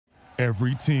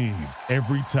Every team,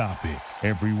 every topic,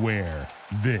 everywhere.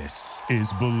 This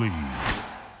is Believe.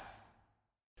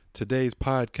 Today's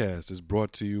podcast is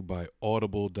brought to you by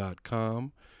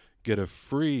Audible.com. Get a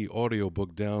free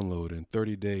audiobook download and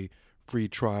 30-day free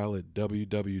trial at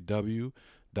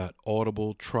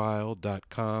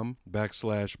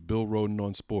www.audibletrial.com/Bill Rhoden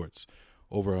on Sports.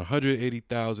 Over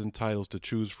 180,000 titles to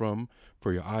choose from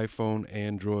for your iPhone,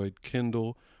 Android,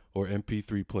 Kindle, or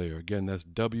MP3 player. Again, that's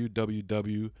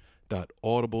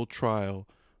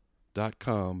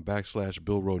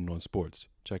www.audibletrial.com/Bill Rhoden on Sports.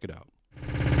 Check it out.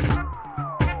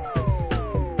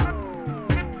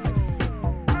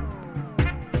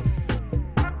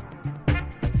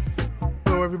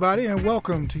 Hello, everybody, and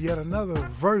welcome to yet another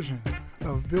version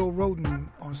of Bill Rhoden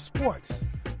on Sports.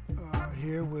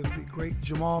 Here with the great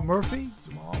Jamal Murphy.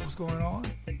 Jamal, what's going on?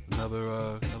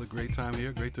 Another great time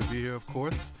here. Great to be here, of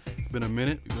course. It's been a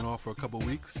minute. We've been off for a couple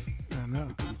weeks. I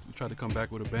know. We tried to come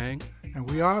back with a bang. And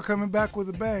we are coming back with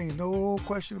a bang. No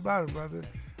question about it, brother.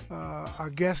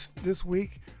 Our guest this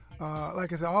week,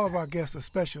 like I said, all of our guests are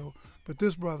special, but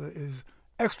this brother is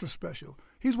extra special.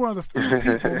 He's one of the few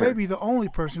people, maybe the only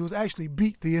person who's actually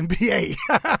beat the NBA.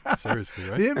 Seriously,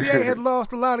 right? The NBA had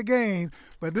lost a lot of games,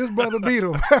 but this brother beat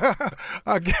him.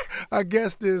 Our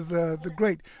guest is the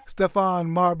great Stephon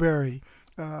Marbury.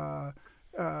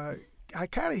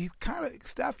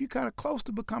 Steph, you kind of close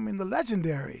to becoming the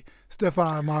legendary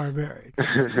Stephon Marbury.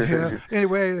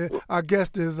 Anyway, our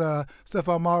guest is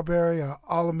Stephon Marbury,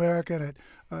 All-American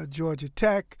at Georgia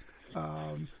Tech,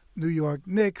 New York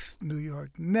Knicks, New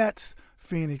York Nets,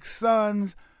 Phoenix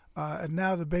Suns, and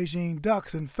now the Beijing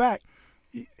Ducks. In fact,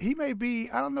 he may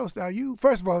be, I don't know,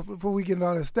 first of all, before we get into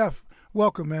all that stuff,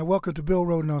 welcome, man. Welcome to Bill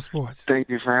Rhoden on Sports. Thank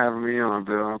you for having me on,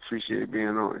 Bill. I appreciate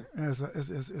being on. It's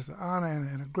an honor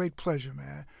and a great pleasure,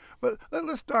 man. But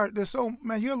let's start.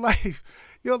 Man, your life,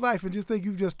 and just think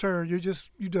you just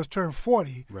turned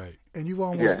 40, right? And you've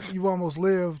almost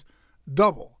lived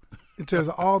double in terms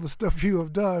of all the stuff you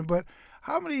have done. But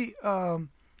how many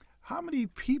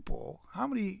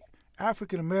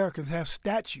African Americans have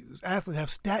statues? Athletes have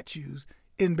statues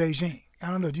in Beijing. I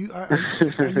don't know.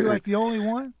 Are you like the only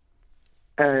one?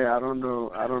 Hey, I don't know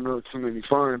too many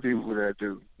foreign people that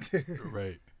do.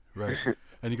 Right.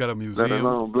 And you got a museum. Let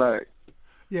alone black.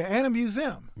 Yeah, and a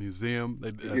museum.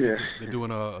 They're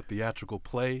doing a theatrical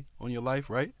play on your life,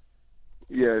 right?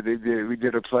 Yeah, they did. We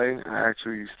did a play. I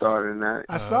actually starred in that.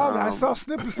 I saw that. I saw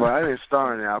snippets. Well, I didn't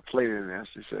star in it. I played in it, I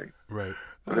should say. Right.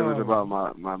 But it was about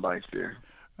my life there.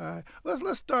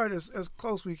 Let's start as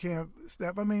close we can,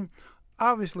 Steph. I mean,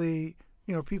 obviously,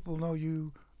 people know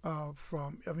you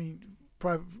from,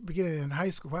 probably beginning in high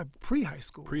school, probably pre-high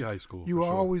school. Pre-high school, you were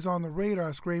sure. always on the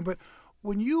radar screen. But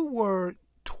when you were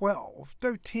 12,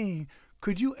 13,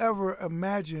 could you ever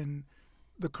imagine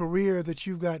the career that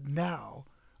you've got now?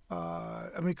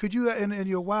 Could you, in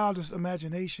your wildest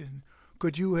imagination,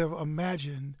 could you have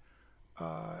imagined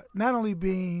not only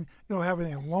being,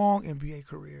 having a long NBA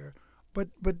career, but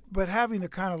having the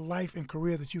kind of life and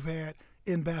career that you've had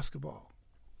in basketball?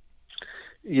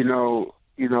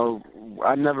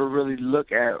 I never really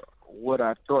look at what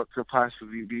I thought could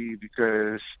possibly be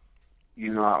because,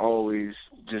 I always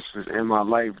just was in my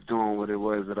life doing what it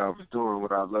was that I was doing,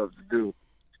 what I love to do.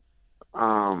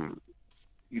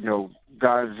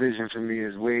 God's vision for me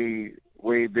is way,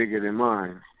 way bigger than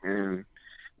mine. And,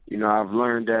 I've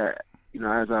learned that,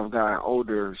 as I've gotten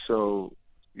older. So,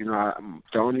 the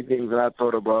only thing that I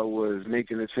thought about was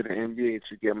making it to the NBA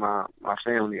to get my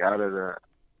family out of the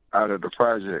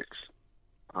projects.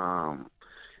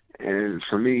 And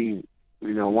for me,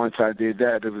 once I did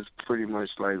that, it was pretty much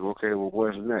like, okay, well,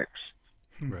 what's next?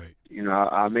 Right.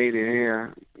 I made it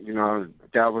here.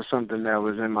 That was something that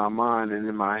was in my mind and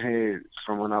in my head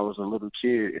from when I was a little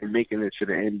kid, and making it to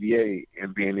the NBA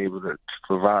and being able to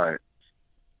provide.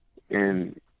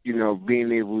 And,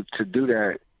 being able to do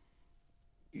that,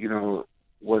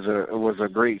 was a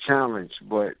great challenge.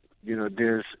 But,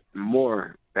 there's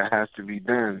more that has to be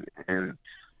done. And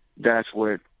that's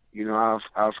what,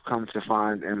 I've come to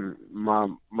find in my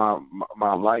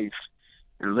life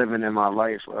and living in my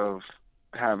life of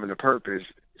having a purpose.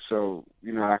 So,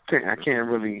 I can't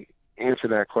really answer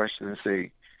that question and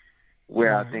say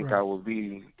where I think I will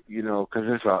be, because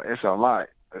it's a lot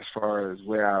as far as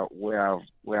where I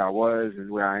was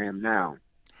and where I am now.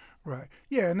 Right.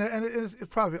 Yeah, and it's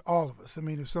probably all of us. I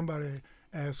mean, if somebody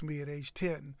asked me at age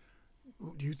 10,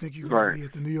 do you think you're going to be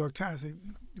at the New York Times?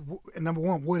 Number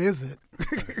one, what is it?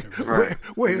 Right.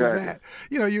 Where is that?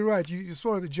 You're right. You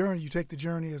sort of the journey. You take the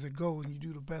journey as it goes, and you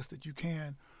do the best that you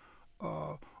can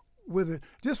with it.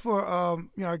 Just for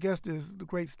our guest is the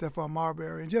great Stephon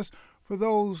Marbury, and just for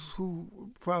those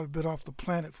who probably been off the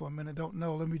planet for a minute, don't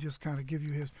know, let me just kind of give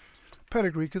you his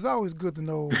pedigree, because it's always good to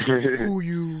know who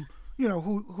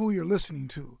who you're listening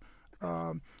to.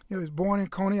 He was born in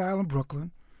Coney Island,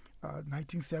 Brooklyn,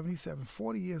 1977.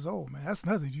 40 years old, man. That's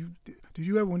nothing. Did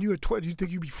you ever, when you were 12, did you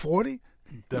think you'd be 40?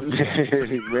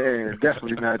 Definitely not. Man,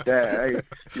 definitely not that.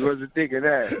 You wasn't thinking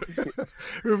that.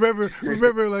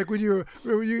 remember, like when you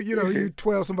were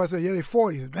 12, somebody said, "Yeah, they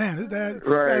 40." Man, is that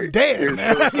right? Dead, it's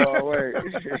man. So far away.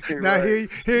 Now right.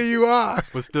 here you are.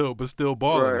 But still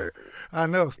balling. Right. I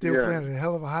know, still playing at a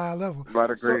hell of a high level. By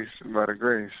the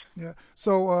grace. Yeah.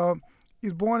 So he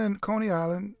was born in Coney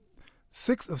Island,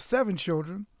 6 of 7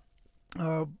 children.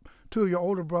 2 of your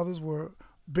older brothers were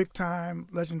big-time,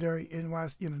 legendary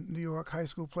New York high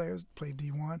school players, played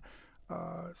D1.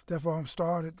 Stephon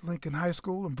starred at Lincoln High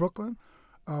School in Brooklyn,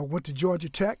 went to Georgia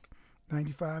Tech,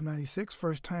 95, 96,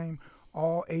 first-time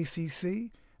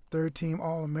All-ACC, third-team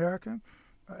All-American,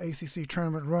 ACC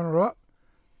tournament runner-up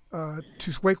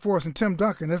to Wake Forest and Tim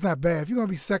Duncan. That's not bad. If you're going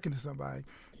to be second to somebody,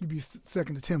 you'd be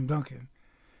second to Tim Duncan.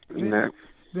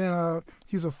 Then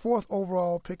he was a 4th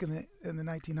overall pick in the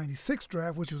 1996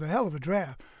 draft, which was a hell of a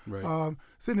draft. Right.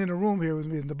 Sitting in the room here with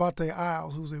me is Nabate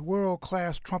Isles, who's a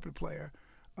world-class trumpet player,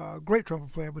 great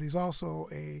trumpet player, but he's also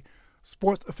a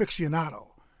sports aficionado.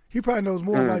 He probably knows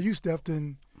more about you, Steph,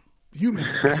 than you may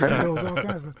know. He knows all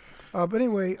kinds of stuff. But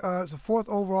anyway, it's a 4th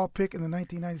overall pick in the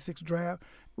 1996 draft.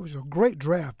 It was a great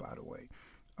draft, by the way.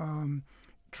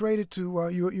 Traded to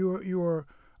you were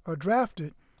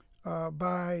drafted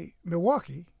by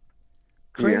Milwaukee,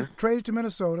 traded to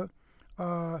Minnesota.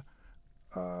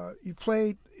 You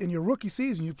played in your rookie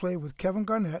season. You played with Kevin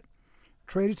Garnett.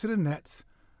 Traded to the Nets.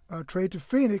 Traded to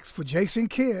Phoenix for Jason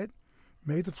Kidd.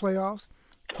 Made the playoffs.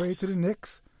 Traded to the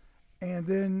Knicks, and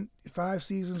then 5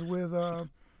 seasons with I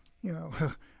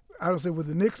don't say with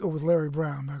the Knicks or with Larry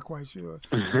Brown. Not quite sure.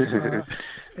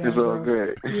 It's all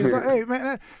good. Hey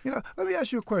man, let me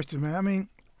ask you a question, man. I mean,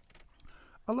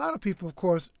 a lot of people, of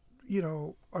course,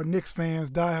 are Knicks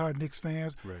fans, diehard Knicks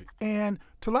fans, right? And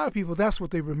to a lot of people, that's what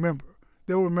they remember.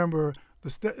 They'll remember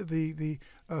the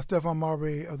Stephon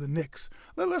Marbury of the Knicks.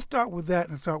 Let's start with that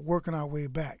and start working our way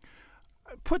back.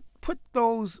 Put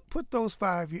those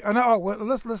 5 years.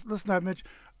 Let's not mention.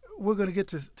 We're going to get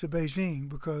to Beijing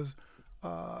because,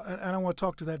 and I want to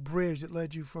talk to that bridge that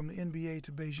led you from the NBA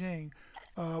to Beijing.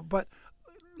 But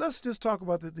let's just talk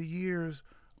about the years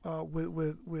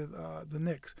with the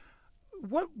Knicks.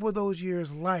 What were those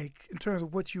years like in terms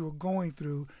of what you were going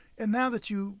through? And now that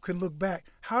you can look back,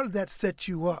 how did that set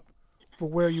you up for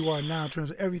where you are now in terms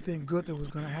of everything good that was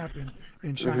going to happen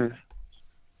in China?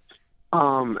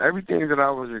 Everything that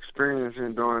I was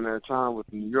experiencing during that time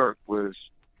with New York was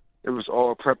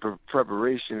all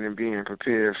preparation and being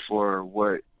prepared for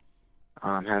what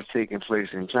has taken place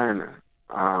in China.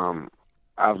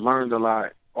 I've learned a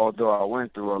lot, although I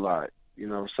went through a lot.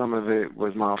 Some of it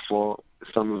was my fault.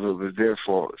 Some of it was their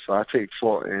fault. So I take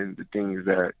fault in the things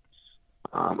that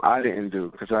I didn't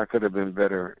do because I could have been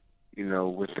better,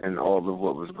 within all of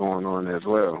what was going on as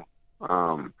well.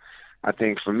 I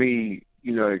think for me,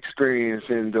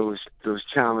 experiencing those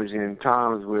challenging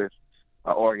times with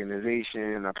an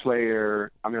organization, a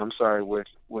player,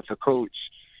 with a coach,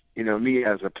 me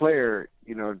as a player,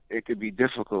 it could be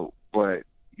difficult, but,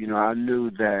 I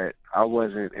knew that I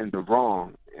wasn't in the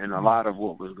wrong in a lot of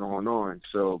what was going on.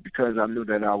 So because I knew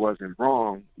that I wasn't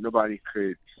wrong, nobody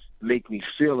could make me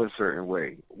feel a certain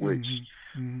way, which,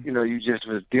 you just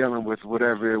was dealing with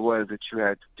whatever it was that you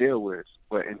had to deal with.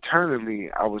 But internally,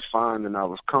 I was fine and I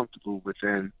was comfortable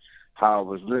within how I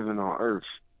was living on Earth,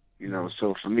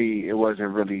 So for me, it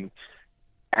wasn't really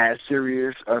as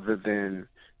serious other than,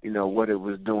 what it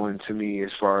was doing to me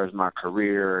as far as my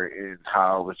career and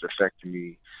how it was affecting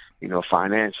me,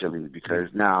 financially, because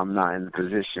now I'm not in a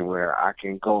position where I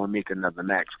can go and make another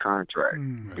max contract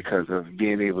because of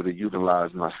being able to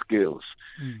utilize my skills.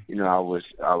 I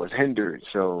was hindered.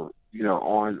 So,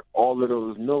 on all of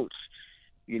those notes,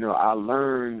 I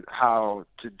learned how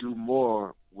to do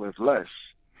more with less.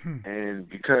 And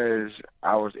because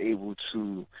I was able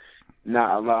to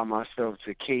not allow myself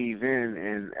to cave in,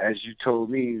 and as you told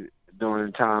me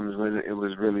during times when it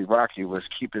was really rocky, was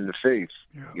keeping the faith,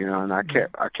 and I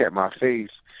kept my faith.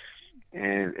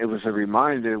 And it was a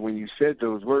reminder when you said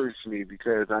those words to me,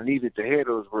 because I needed to hear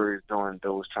those words during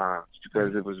those times,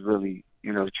 because it was really,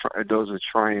 those were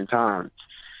trying times.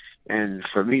 And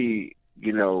for me,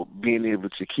 being able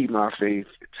to keep my faith,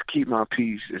 to keep my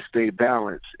peace, and stay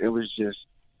balanced, it was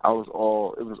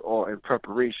all in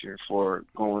preparation for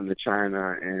going to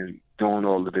China and doing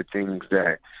all of the things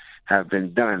that have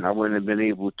been done. I wouldn't have been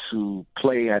able to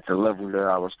play at the level that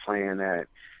I was playing at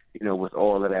with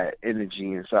all of that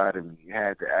energy inside of me. You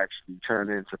had to actually turn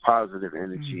it into positive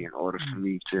energy in order for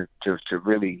me to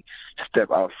really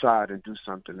step outside and do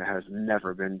something that has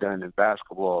never been done in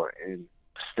basketball, in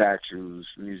statues,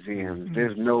 museums.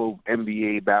 There's no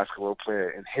NBA basketball player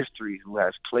in history who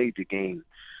has played the game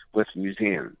with a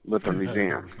museum.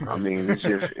 I mean, it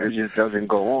just doesn't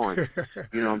go on.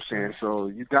 You know what I'm saying? So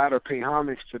you gotta pay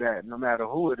homage to that, no matter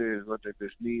who it is, whether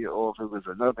it's me or if it was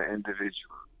another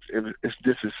individual.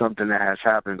 This is something that has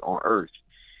happened on Earth.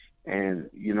 And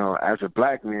as a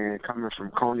black man coming from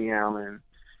Coney Island,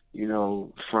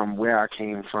 from where I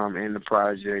came from in the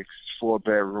projects, 4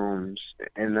 bedrooms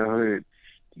in the hood,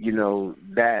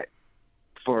 that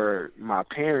for my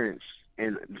parents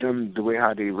and them, the way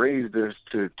how they raised us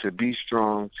to be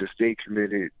strong, to stay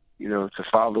committed, to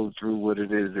follow through what it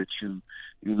is that you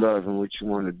love and what you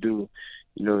want to do,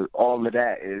 all of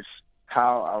that is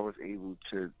how I was able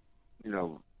to,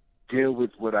 deal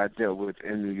with what I dealt with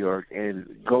in New York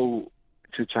and go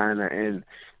to China and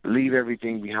leave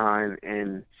everything behind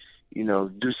and,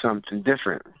 do something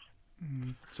different.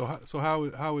 So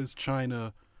how has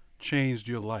China changed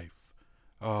your life?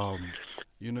 I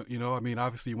mean,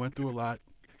 obviously you went through a lot,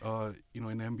 in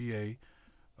the NBA.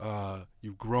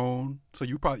 You've grown, so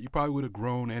you probably would have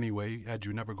grown anyway had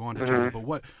you never gone to China.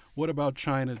 But what about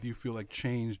China do you feel like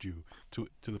changed you to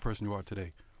the person you are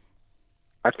today?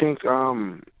 I think,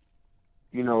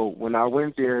 when I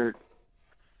went there,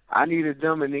 I needed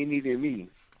them and they needed me.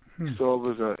 So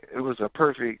it was a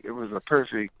perfect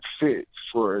fit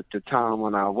for the time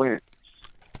when I went.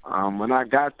 When I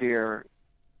got there,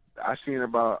 I seen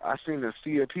a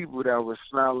sea of people that was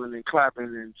smiling and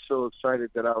clapping and so excited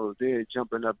that I was there,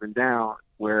 jumping up and down.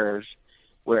 Whereas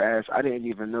I didn't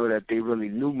even know that they really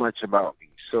knew much about me.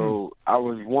 So I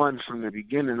was one from the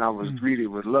beginning. I was greeted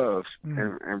with love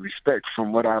and respect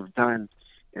from what I've done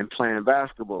in playing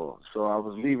basketball. So I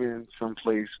was leaving some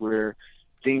place where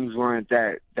things weren't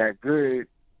that good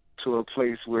to a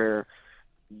place where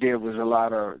there was a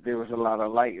lot of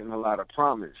light and a lot of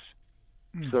promise.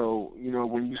 So,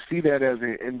 when you see that as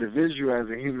an individual, as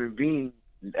a human being,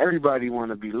 everybody want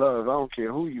to be loved. I don't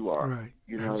care who you are. Right.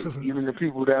 Even the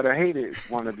people that are hated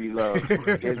want to be loved.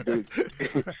 Right.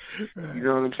 You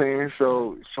know what I'm saying?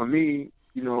 So for me,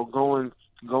 going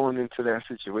into that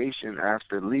situation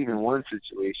after leaving one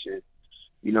situation,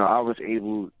 I was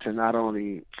able to not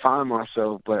only find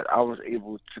myself, but I was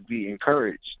able to be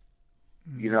encouraged.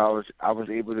 I was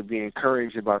able to be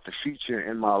encouraged about the future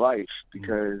in my life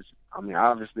because,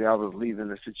 obviously I was leaving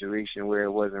a situation where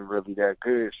it wasn't really that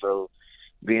good. So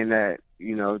being that,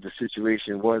 the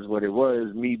situation was what it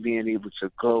was, me being able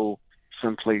to go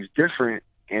someplace different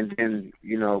and then,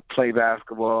 play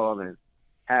basketball and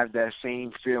have that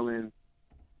same feeling,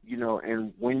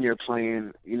 and when you're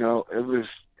playing,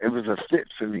 it was a fit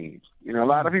for me. A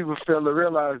lot of people fail to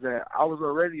realize that I was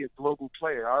already a global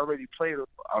player. I already played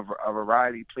a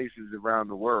variety of places around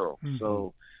the world.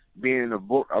 So being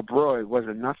abroad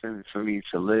wasn't nothing for me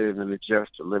to live and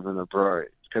adjust to living abroad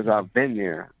because I've been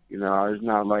there. It's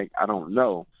not like I don't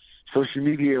know. Social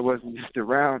media wasn't just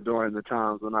around during the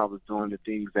times when I was doing the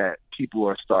things that people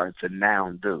are starting to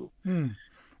now do.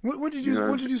 When did you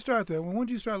start that? When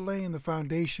did you start laying the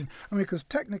foundation? Because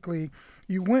technically,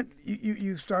 you went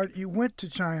to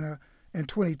China in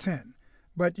 2010,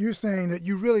 but you're saying that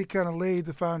you really kind of laid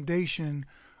the foundation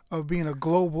of being a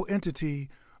global entity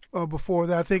before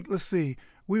that. I think. Let's see.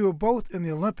 We were both in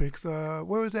the Olympics. Where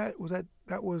was that?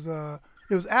 It was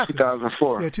Athens.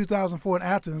 2004. Yeah, 2004 in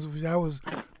Athens. That was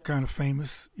kind of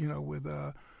famous. With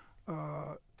who's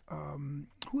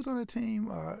on the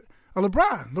team?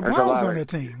 LeBron. LeBron was on that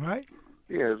team, right?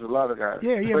 Yeah, there's a lot of guys.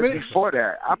 Yeah. But before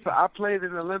that, I played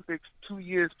in the Olympics 2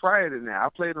 years prior to that. I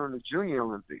played on the Junior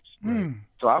Olympics.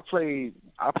 So I played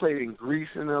in Greece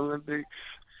in the Olympics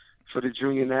for the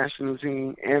junior national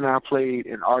team, and I played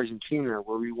in Argentina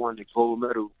where we won the gold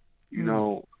medal,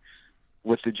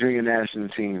 with the junior national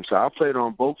team. So I played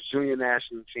on both junior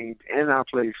national teams, and I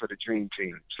played for the Dream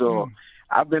Team. So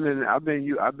I've been in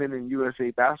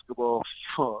USA basketball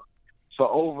for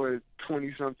over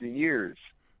 20-something years.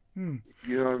 You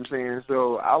know what I'm saying?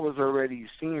 So I was already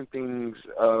seeing things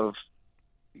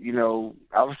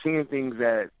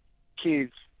that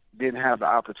kids didn't have the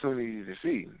opportunity to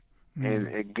see.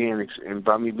 And again, and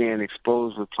by me being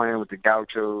exposed with playing with the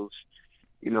Gauchos,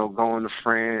 going to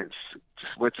France,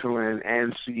 Switzerland,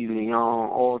 Annecy, Lyon,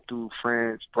 all through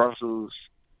France, Brussels,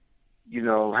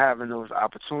 having those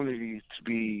opportunities to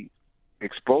be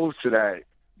exposed to that,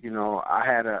 I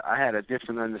had a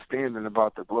different understanding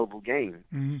about the global game.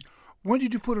 When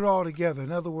did you put it all together?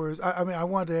 In other words, I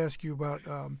wanted to ask you about,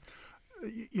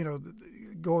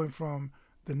 going from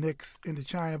the Knicks into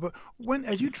China. But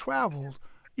as you traveled,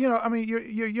 I mean,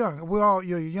 you're young.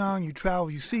 You're young. You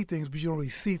travel, you see things, but you don't really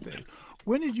see things.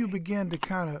 When did you begin to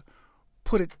kind of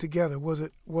put it together? Was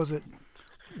it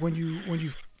when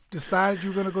you decided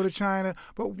you were going to go to China?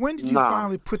 But when did you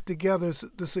finally put together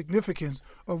the significance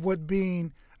of what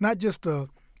being not just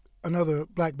another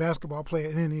black basketball player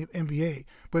in the NBA,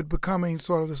 but becoming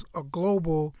sort of a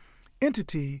global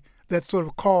entity that sort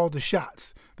of called the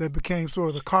shots, that became sort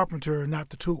of the carpenter, not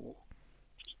the tool?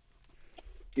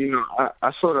 I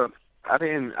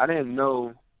didn't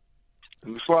know,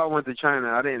 before I went to China,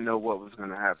 I didn't know what was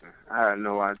going to happen. I had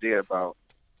no idea about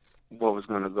what was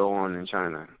going to go on in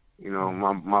China.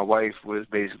 My wife was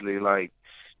basically like,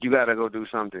 you got to go do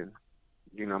something.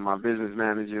 My business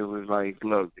manager was like,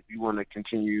 look, if you want to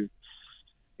continue,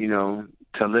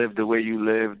 to live the way you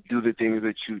live, do the things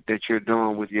that you're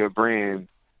doing with your brand,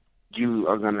 you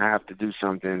are going to have to do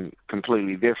something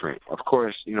completely different. Of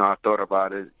course, I thought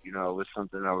about it. It was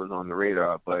something that was on the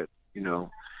radar, but,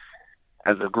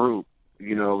 as a group,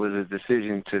 it was a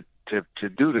decision to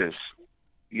do this.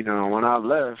 When I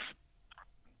left,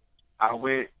 I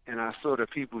went and I saw the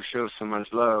people show so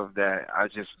much love that I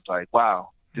just was like,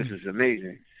 wow, this is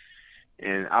amazing.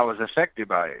 And I was affected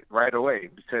by it right away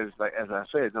because, like, as I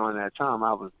said, during that time,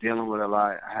 I was dealing with a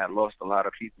lot. I had lost a lot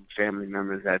of people, family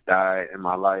members that died in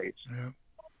my life. Yeah.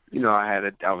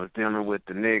 I was dealing with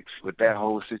the Knicks, with that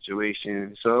whole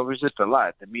situation. So it was just a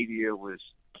lot. The media was,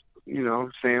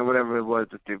 saying whatever it was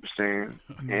that they were saying.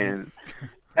 And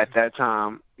at that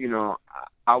time,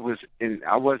 I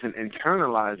wasn't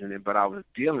internalizing it, but I was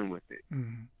dealing with it.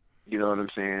 Mm-hmm. You know what I'm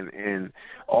saying? And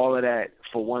all of that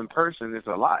for one person is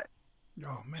a lot.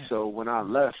 Oh, man. So when I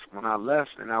left and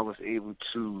I was able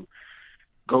to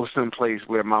go someplace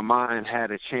where my mind had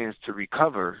a chance to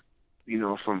recover,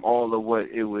 from all of what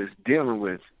it was dealing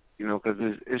with, because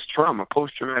it's trauma.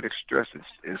 Post-traumatic stress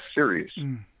is serious.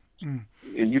 And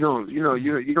you don't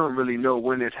really know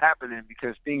when it's happening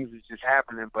because things is just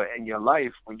happening. But in your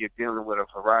life, when you're dealing with a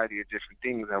variety of different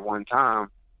things at one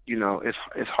time,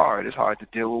 it's hard. It's hard to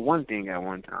deal with one thing at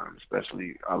one time,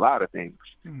 especially a lot of things.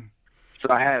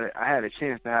 So I had a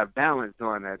chance to have balance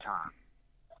during that time.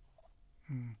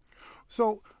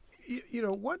 So,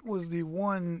 what was the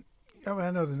one?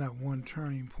 I know there's not one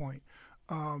turning point,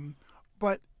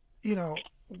 but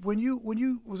when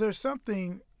you was there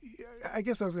something? I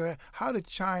guess I was going to. How did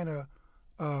China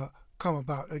come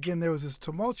about? Again, there was this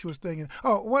tumultuous thing. And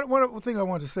one thing I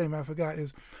wanted to say, man, I forgot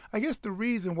is, I guess the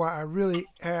reason why I really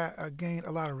gained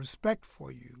a lot of respect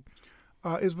for you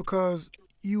is because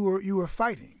you were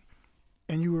fighting.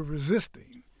 And you were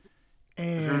resisting,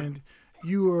 and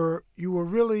you were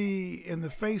really in the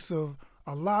face of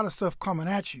a lot of stuff coming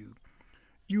at you.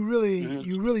 You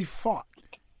really fought,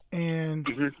 and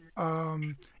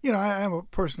I am a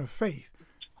person of faith,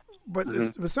 but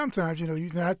sometimes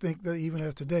I think that even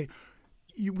as today,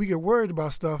 we get worried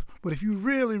about stuff. But if you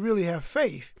really have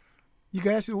faith, you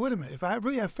can ask you, wait a minute, if I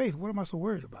really have faith, what am I so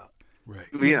worried about? Right.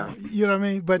 Yeah. You know what I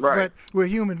mean? But we're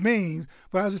human beings.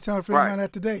 But I was just telling a friend of mine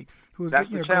that today, who was going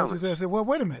through that. I said, well,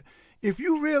 wait a minute. If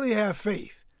you really have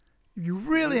faith, what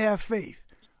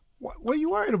are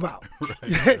you worried about?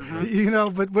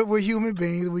 But we're human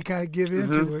beings. We kind of give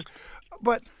into it.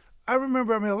 But I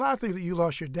remember, a lot of things that you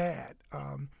lost your dad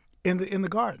in the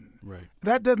garden. Right.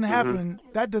 That doesn't happen.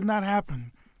 That does not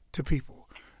happen to people.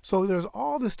 So there's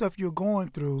all this stuff you're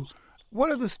going through.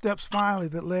 What are the steps finally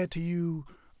that led to you?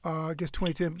 I guess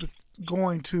 2010,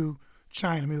 going to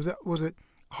China. Was it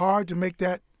hard to make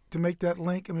that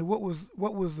link? What was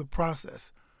the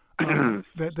process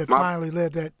that finally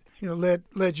led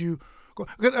you?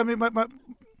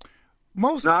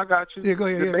 Most. No, I got you. Yeah, go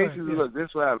ahead. Basically, look, this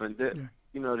is what happened. The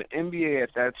NBA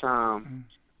at that time,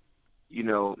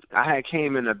 I had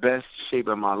came in the best shape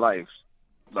of my life.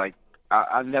 Like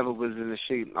I never was in the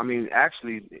shape.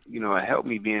 Actually, it helped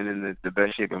me being in the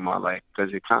best shape of my life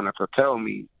because it kind of propelled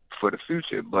me for the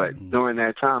future. But during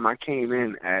that time, I came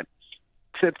in at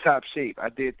tip-top shape. I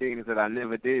did things that I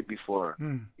never did before.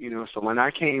 So when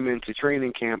I came into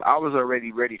training camp, I was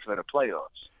already ready for the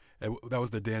playoffs. And that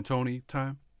was the D'Antoni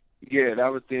time? Yeah,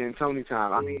 that was D'Antoni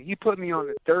time. He put me on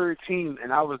the third team,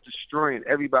 and I was destroying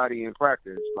everybody in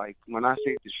practice. Like, when I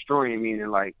say destroying, meaning,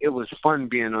 like, it was fun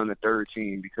being on the third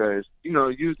team because,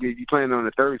 usually you playing on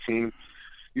the third team,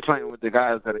 you're playing with the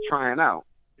guys that are trying out.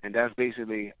 And that's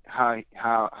basically how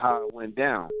it went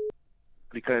down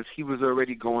because he was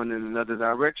already going in another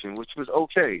direction, which was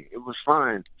okay. It was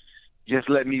fine.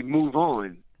 Just let me move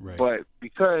on. Right. But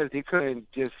because he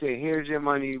couldn't just say, here's your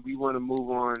money, we want to move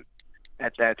on.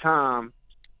 At that time,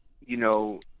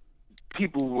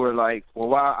 people were like, well,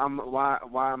 why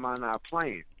am I not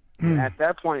playing? And at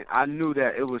that point, I knew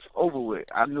that it was over with.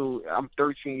 I knew I'm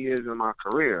 13 years in my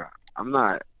career. I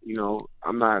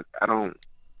don't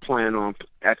plan on,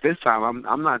 at this time,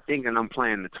 I'm not thinking I'm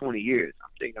playing the 20 years.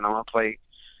 I'm thinking I'm going to play,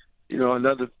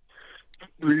 another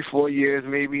 3-4 years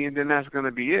maybe, and then that's going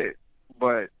to be it.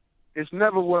 But it's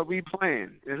never what we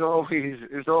plan. It's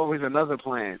always another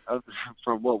plan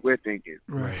from what we're thinking.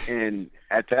 Right. And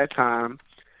at that time,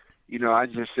 I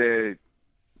just said,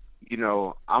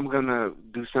 I'm gonna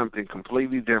do something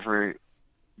completely different.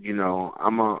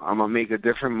 I'm gonna make a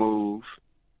different move,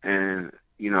 and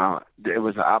it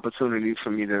was an opportunity for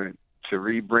me to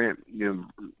rebrand,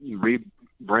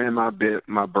 rebrand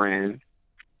my brand,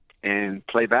 and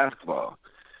play basketball.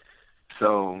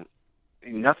 So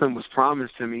nothing was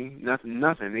promised to me.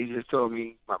 Nothing. They just told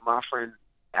me. My friend,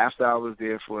 after I was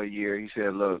there for a year, he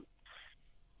said, "Look,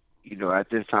 at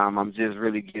this time, I'm just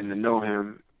really getting to know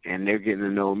him, and they're getting to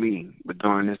know me. But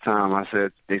during this time,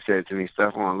 they said to me,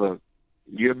 Stephon, look,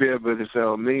 you'll be able to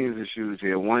sell millions of shoes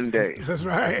here one day. That's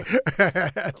right.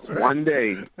 That's right. One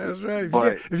day. That's right.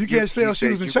 But if you can't sell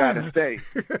shoes in China, gotta stay.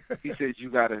 He said you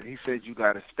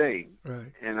gotta stay.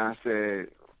 Right. And I said,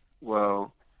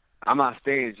 well, I'm not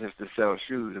staying just to sell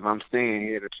shoes. If I'm staying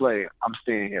here to play, I'm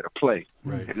staying here to play.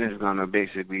 Right. And this is gonna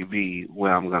basically be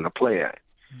where I'm gonna play at.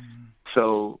 Mm-hmm.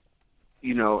 So,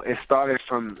 it started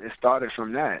from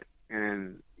that,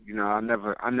 and I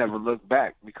never looked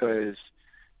back because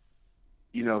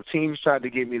teams tried to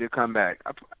get me to come back.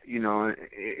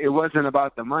 It wasn't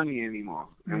about the money anymore,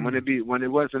 and when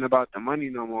it wasn't about the money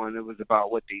no more, and it was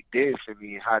about what they did for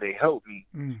me and how they helped me.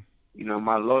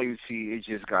 My loyalty, it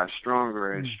just got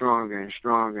stronger and stronger and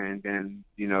stronger, and then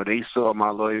they saw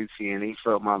my loyalty and they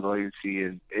felt my loyalty,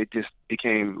 and it just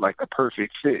became like a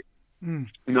perfect fit.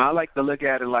 I like to look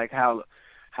at it like how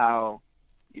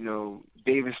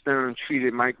David Stern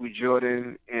treated Michael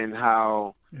Jordan, and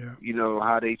how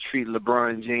how they treat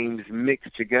LeBron James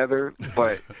mixed together.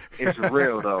 But it's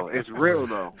real though. It's real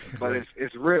though. But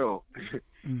it's real.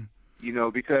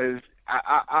 Because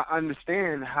I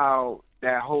understand how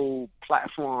that whole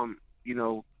platform.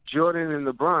 Jordan and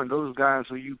LeBron, those guys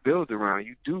who you build around,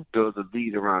 you do build a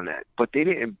lead around that. But they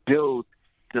didn't build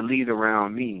the lead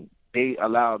around me. They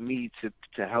allowed me to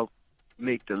help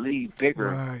make the league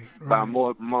bigger by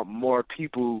more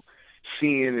people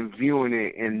seeing and viewing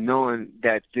it and knowing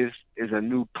that this is a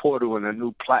new portal and a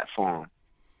new platform,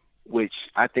 which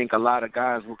I think a lot of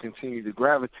guys will continue to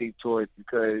gravitate towards,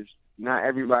 because not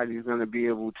everybody is going to be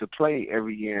able to play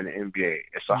every year in the NBA.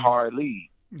 It's a hard league.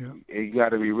 Yeah. You got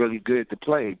to be really good to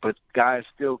play, but guys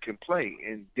still can play,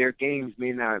 and their games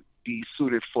may not be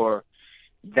suited for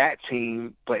that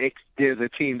team, but there's a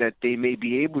team that they may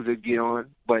be able to get on,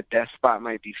 but that spot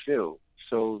might be filled.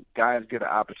 So guys get an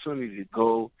opportunity to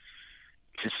go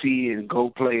to see and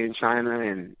go play in China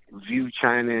and view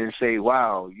China and say,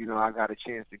 wow, I got a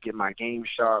chance to get my game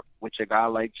sharp, which a guy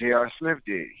like J.R. Smith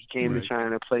did. He came to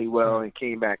China, played well, and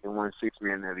came back and won 6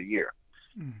 Man of the Year.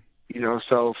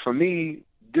 So for me,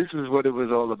 this is what it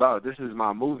was all about. This is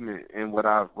my movement and what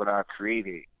I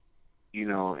created,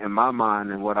 in my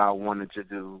mind, and what I wanted to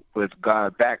do with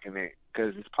God backing it,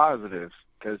 because it's positive.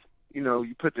 Because,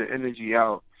 you put the energy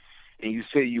out and you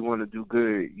say you want to do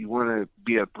good, you want to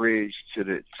be a bridge to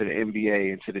the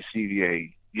NBA and to the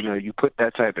CBA. You put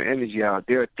that type of energy out.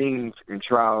 There are things and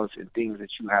trials and things that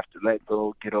you have to let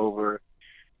go, get over,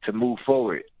 to move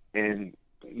forward. And,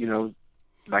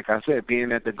 like I said,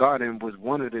 being at the Garden was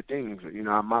one of the things.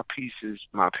 My peace is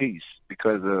my peace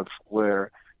because of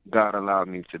where God allowed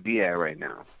me to be at right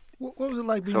now. What was it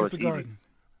like being at the Garden?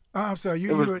 I'm sorry.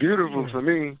 It was beautiful for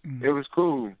me. It was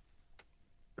cool.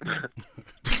 I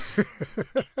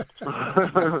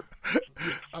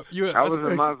was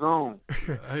in my zone.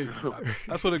 Hey, I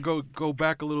just want to go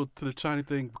back a little to the China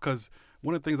thing, because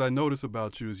one of the things I notice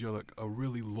about you is you're like a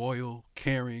really loyal,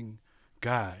 caring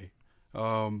guy.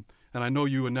 And I know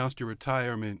you announced your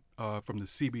retirement from the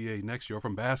CBA next year, or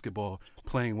from basketball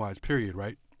playing wise, period,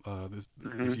 right?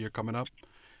 This year coming up.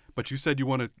 But you said you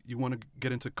want to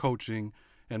get into coaching,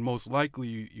 and most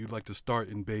likely you'd like to start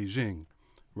in Beijing,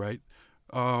 right?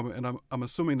 And I'm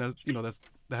assuming that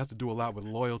that has to do a lot with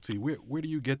loyalty. Where do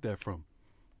you get that from?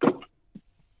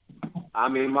 I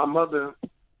mean, my mother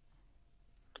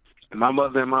and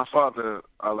my father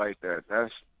are like that.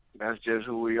 That's just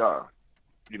who we are,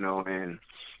 And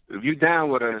if you down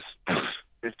with us,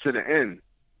 it's to the end.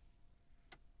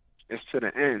 It's to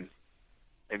the end.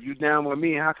 If you down with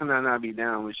me, how can I not be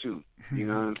down with you? You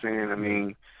know what I'm saying? I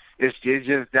mean, it's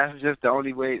just that's just the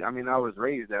only way. I mean, I was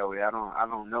raised that way. I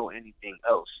don't know anything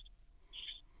else.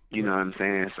 You know what I'm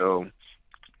saying? So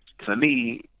for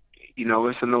me, you know,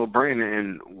 it's a no-brainer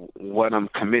in what I'm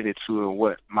committed to and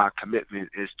what my commitment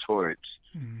is towards.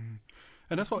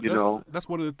 And that's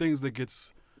one of the things that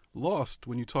gets lost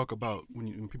when you talk about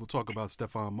when people talk about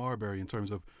Stephon Marbury in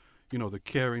terms of, you know, the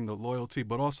caring, the loyalty,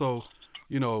 but also,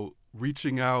 you know,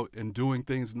 reaching out and doing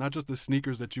things, not just the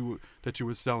sneakers that you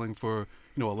were selling for,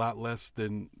 you know, a lot less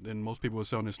than most people were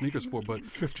selling their sneakers for, but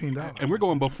 $15. And we're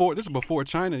going before. This is before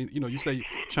China. You know, you say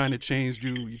China changed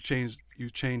you. You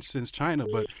changed since China,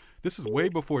 but this is way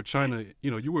before China.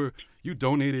 You know, you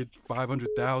donated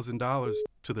 $500,000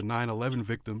 to the 9/11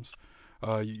 victims.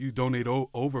 You donate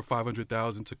over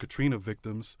 $500,000 to Katrina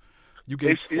victims. You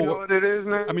gave you know what it is,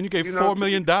 man? I mean, you gave $4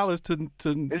 million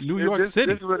to New York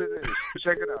City. This is what it is.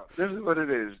 Check it out. This is what it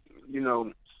is. You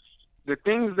know, the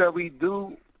things that we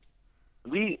do,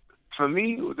 for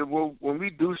me, when we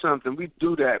do something, we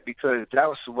do that because that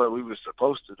was what we were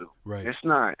supposed to do. Right. It's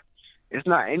not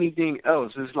anything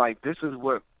else. It's like, this is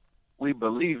what we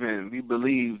believe in. We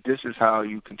believe this is how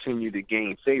you continue to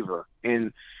gain favor.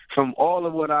 And from all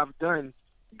of what I've done,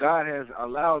 God has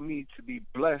allowed me to be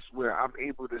blessed where I'm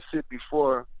able to sit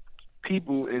before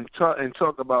people and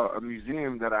talk about a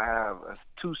museum that I have,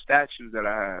 2 statues that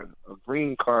I have, a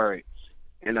green card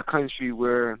in a country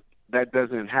where that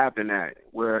doesn't happen at,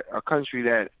 where a country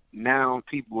that now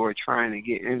people are trying to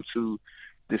get into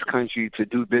this country to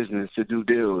do business, to do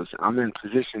deals. I'm in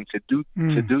position to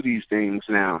do these things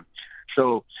now.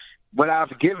 So what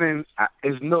I've given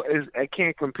I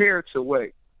can't compare to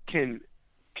what can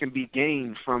be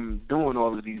gained from doing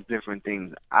all of these different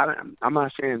things. I'm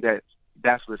not saying that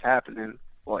that's what's happening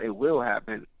or it will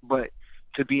happen, but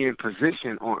to be in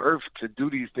position on earth to do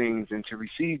these things and to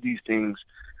receive these things,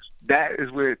 that's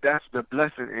the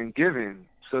blessing and giving.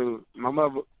 So my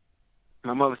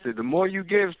mother said, the more you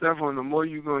give, Stephon, the more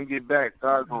you're going to get back.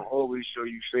 God's going to always show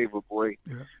you favor, boy.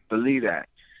 Yeah. Believe that.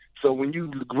 So when you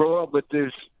grow up with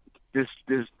this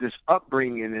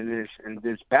upbringing and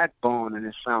this backbone and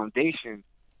this foundation,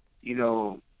 you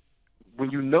know,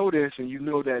 when you know this and you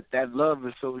know that love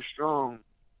is so strong,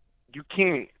 you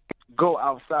can't go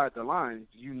outside the lines.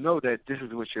 You know that this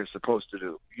is what you're supposed to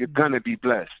do. You're going to be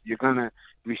blessed. You're going to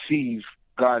receive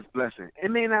God's blessing.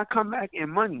 It may not come back in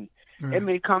money. Right. It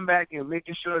may come back in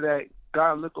making sure that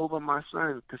God look over my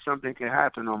son because something can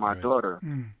happen on my daughter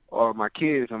or my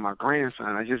kids or my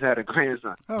grandson. I just had a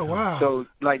grandson. Oh, wow. So,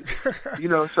 like, you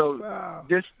know, so wow.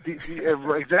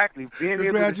 Exactly. Being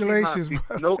Congratulations, able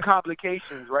to see no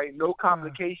complications, right? No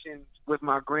complications with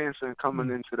my grandson coming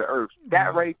into the earth.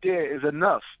 That right there is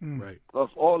enough of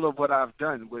all of what I've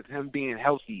done with him being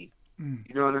healthy.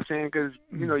 You know what I'm saying? Because,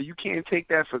 you know, you can't take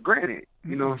that for granted,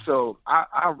 you know? So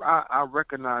I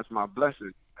recognize my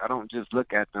blessings. I don't just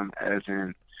look at them as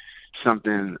in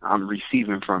something I'm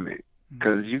receiving from it.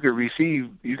 Because you could receive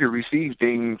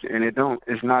things and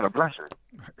it's not a blessing.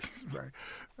 Right.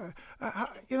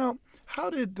 You know, how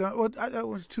did, that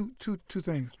was two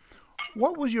things.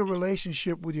 What was your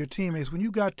relationship with your teammates when you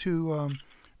got to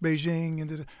Beijing?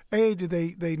 And did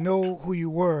they know who you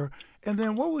were? And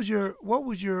then what was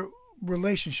your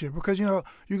relationship? Because, you know,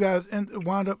 you guys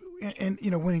wound up in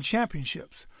winning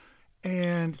championships.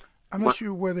 And I'm not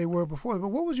sure where they were before, but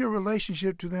what was your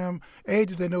relationship to them?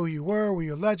 Did they know who you were? Were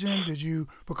you a legend? Did you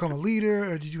become a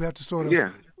leader, or did you have to sort of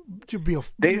be a?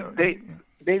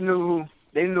 They knew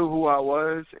who I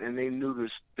was, and they knew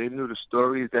the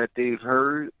stories that they've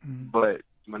heard. But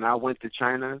when I went to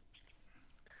China,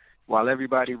 while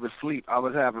everybody was asleep, I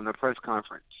was having a press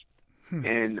conference.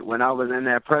 And when I was in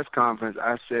that press conference,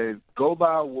 I said, "Go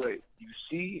by what you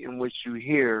see and what you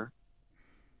hear,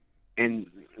 and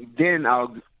then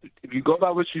if you go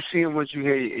by what you see and what you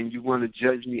hear and you want to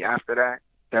judge me after that,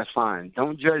 that's fine.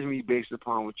 Don't judge me based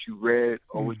upon what you read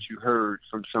or what you heard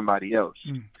from somebody else."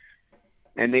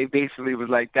 And they basically was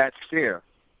like, that's fair.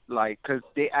 Like, because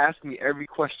they asked me every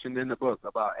question in the book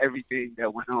about everything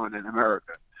that went on in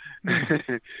America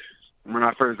when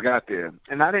I first got there.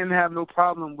 And I didn't have no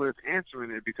problem with answering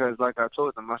it because, like I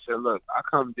told them, I said, look, I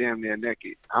come damn near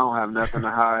naked. I don't have nothing to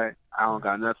hide. I don't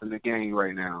got nothing to gain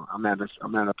right now. I'm at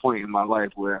a point in my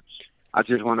life where I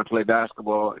just want to play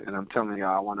basketball, and I'm telling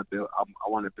y'all, I want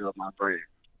to build my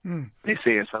brand. They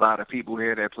say it's a lot of people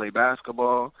here that play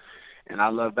basketball, and I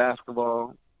love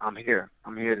basketball. I'm here.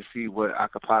 I'm here to see what I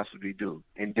could possibly do.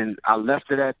 And then I left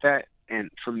it at that,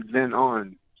 and from then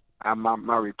on,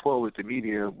 my rapport with the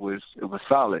media was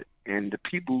solid, and the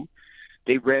people,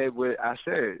 they read what I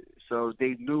said, so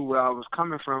they knew where I was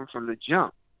coming from the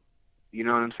jump. You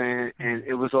know what I'm saying? And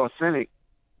it was authentic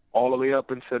all the way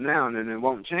up until now, and it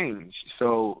won't change.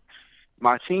 So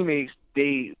my teammates,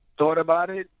 they thought about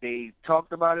it, they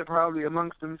talked about it probably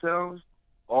amongst themselves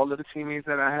all of the teammates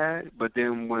that I had, but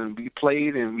then when we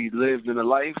played and we lived in a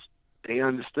life, they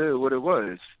understood what it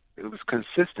was. It was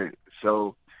consistent.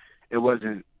 So it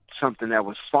wasn't something that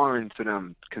was foreign to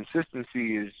them.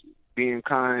 Consistency is being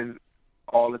kind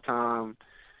all the time,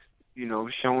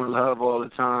 showing love all the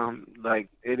time. Like,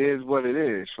 it is what it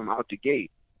is from out the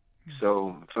gate.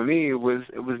 So for me, it was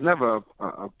never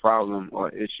a problem or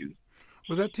issue.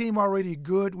 Was that team already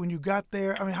good when you got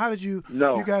there? I mean, how did you?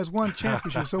 No. You guys won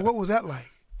championship. So what was that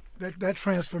like? That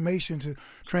transformation to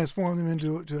transform them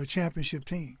into a championship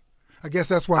team. I guess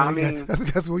that's why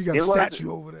that's why you got a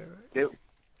statue over there. Right?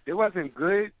 It wasn't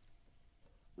good.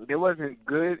 It wasn't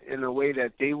good in a way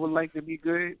that they would like to be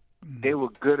good. Mm-hmm. They were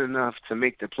good enough to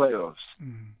make the playoffs.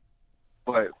 Mm-hmm.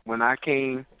 But when I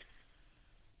came,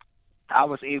 I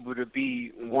was able to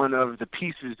be one of the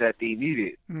pieces that they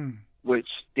needed, which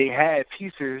they had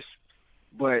pieces,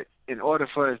 but in order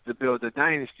for us to build a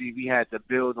dynasty, we had to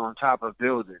build on top of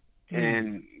building.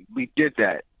 And we did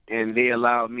that. And they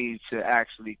allowed me to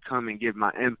actually come and give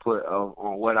my input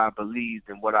on what I believed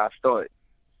and what I thought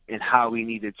and how we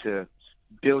needed to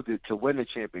build it to win the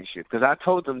championship. Because I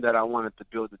told them that I wanted to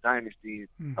build a dynasty.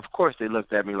 Of course, they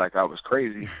looked at me like I was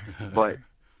crazy, but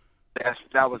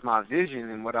that was my vision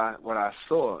and what I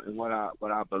saw and what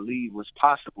I believed was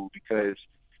possible, because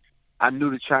I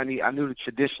knew the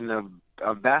tradition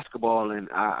of basketball, and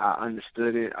I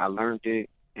understood it. I learned it,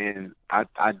 and I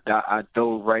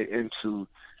dove right into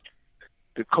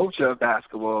the culture of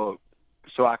basketball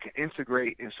so I can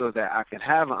integrate and so that I can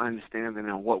have an understanding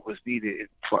of what was needed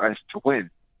for us to win.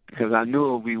 Because I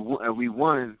knew if we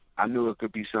won, I knew it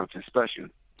could be something special.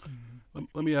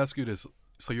 Let me ask you this.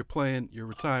 So you're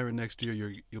retiring next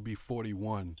year, you'll be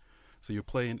 41. So you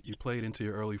played into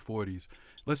your early 40s.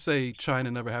 Let's say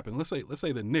China never happened. Let's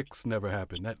say the Knicks never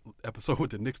happened. That episode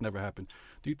with the Knicks never happened.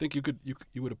 Do you think you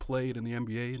would have played in the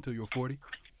NBA until you were 40?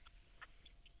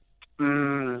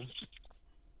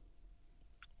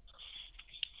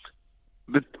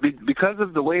 But because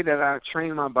of the way that I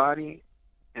train my body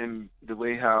and the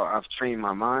way how I've trained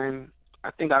my mind,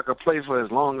 I think I could play for as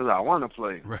long as I want to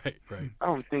play. Right. I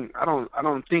don't think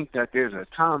that there's a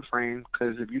time frame,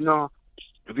 because if you know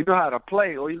how to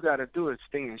play, all you got to do is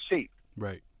stay in shape.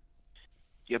 Right.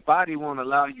 Your body won't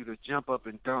allow you to jump up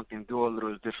and dunk and do all of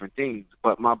those different things,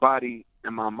 but my body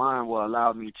and my mind will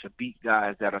allow me to beat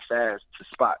guys that are fast to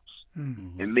spots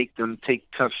and make them take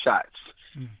tough shots.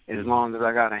 As long as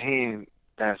I got a hand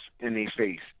that's in their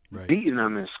face. Right. Beating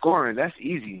them and scoring, that's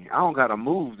easy. I don't got to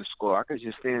move to score. I could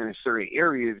just stand in certain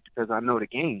areas because I know the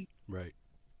game. Right.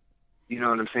 You know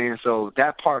what I'm saying? So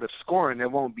that part of scoring,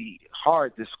 it won't be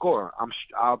hard to score.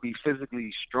 I'll be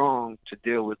physically strong to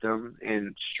deal with them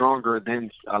and stronger than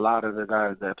a lot of the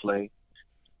guys that play,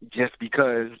 just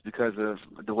because of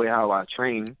the way how I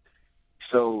train.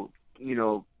 So,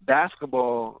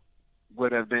 basketball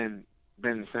would have been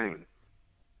the same.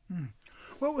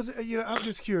 What was it? I'm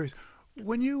just curious.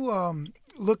 When you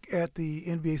look at the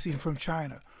NBA scene from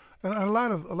China, and a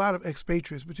lot of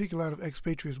expatriates, particularly a lot of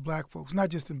expatriates, black folks, not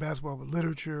just in basketball, but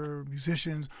literature,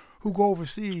 musicians who go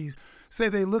overseas, say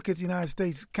they look at the United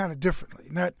States kind of differently,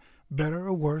 not better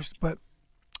or worse, but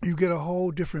you get a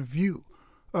whole different view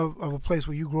of a place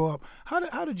where you grow up.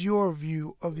 How did your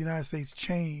view of the United States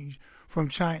change from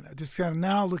China? Just kind of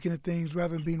now looking at things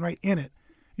rather than being right in it.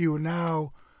 You were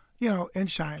now, in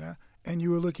China, and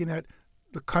you were looking at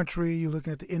the country, you're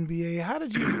looking at the NBA. How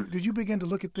did you begin to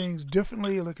look at things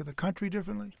differently or look at the country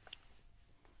differently?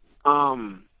 I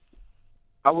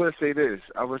would say this.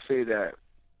 I would say that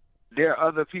there are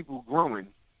other people growing.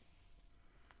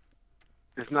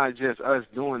 It's not just us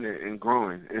doing it and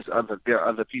growing. There are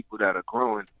other people that are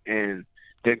growing, and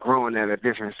they're growing at a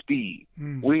different speed.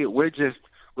 We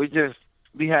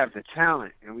have the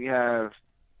talent, and we have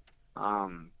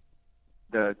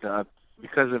the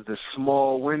because of the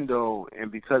small window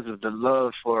and because of the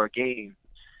love for a game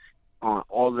on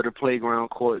all of the playground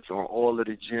courts, on all of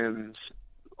the gyms,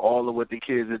 all of what the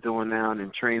kids are doing now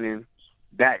and training,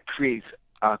 that creates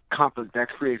a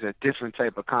different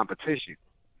type of competition.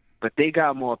 But they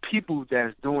got more people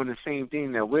that's doing the same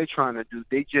thing that we're trying to do.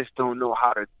 They just don't know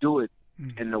how to do it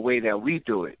in the way that we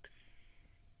do it.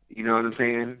 You know what I'm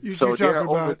saying? You're talking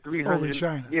about over in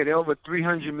China. Yeah, there are over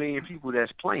 300 million people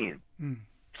that's playing.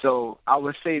 So I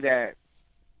would say that,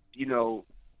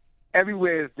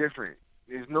 everywhere is different.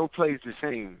 There's no place the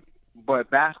same,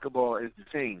 but basketball is the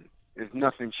same. There's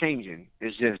nothing changing.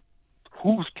 It's just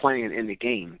who's playing in the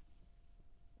game.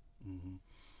 Mm-hmm.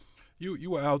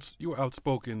 You were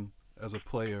outspoken as a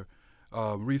player.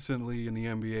 Recently in the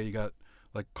NBA, you got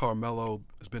like Carmelo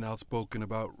has been outspoken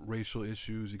about racial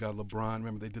issues. You got LeBron.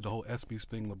 Remember they did the whole ESPYs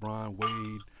thing. LeBron,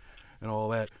 Wade. and all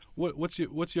that. What's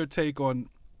your take on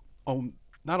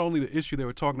not only the issue they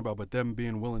were talking about, but them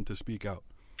being willing to speak out?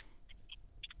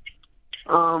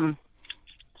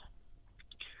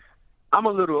 I'm a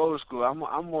little old school.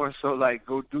 I'm more so like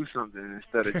go do something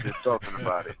instead of just talking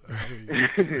about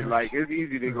it. Like it's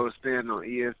easy to go stand on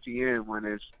ESPN when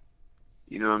it's,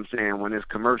 you know what I'm saying, when it's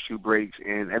commercial breaks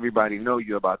and everybody know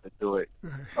you're about to do it,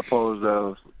 opposed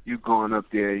of you going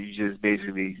up there, you just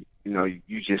basically, you know,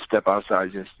 you just step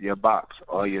outside just your box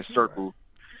or your circle,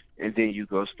 and then you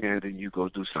go stand and you go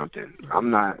do something. I'm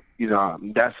not, you know,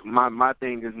 that's my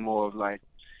thing is more of like,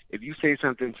 if you say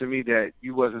something to me that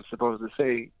you wasn't supposed to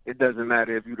say, it doesn't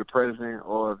matter if you the president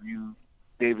or if you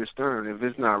David Stern. If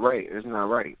it's not right, it's not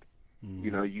right. Mm-hmm.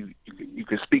 You know, you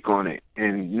can speak on it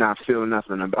and not feel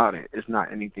nothing about it. It's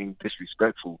not anything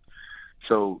disrespectful.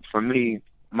 So for me,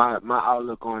 my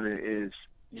outlook on it is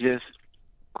just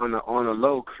on a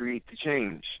low, create the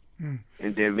change, and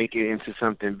then make it into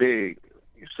something big.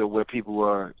 So where people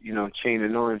are, you know,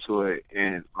 chaining on to it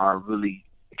and are really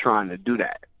trying to do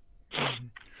that. Mm-hmm.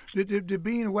 Did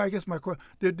being away, I guess my question,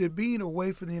 did being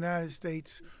away from the United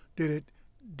States, did it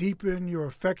deepen your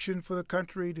affection for the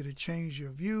country? Did it change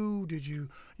your view? Did you,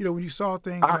 you know, when you saw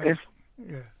things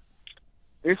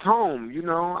it's home, you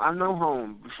know, I know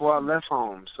home before I left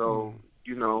home. So,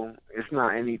 you know, it's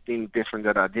not anything different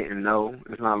that I didn't know.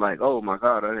 It's not like, oh my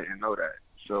God, I didn't know that.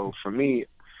 So for me,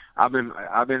 I've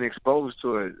been exposed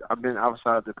to it. I've been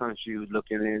outside the country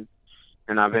looking in,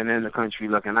 and I've been in the country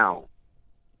looking out.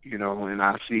 You know, and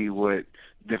I see what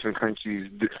different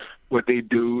countries do, what they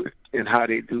do and how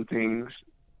they do things.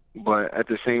 But at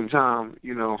the same time,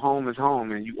 you know, home is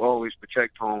home, and you always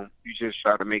protect home. You just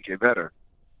try to make it better.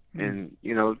 Mm-hmm. And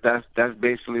you know, that's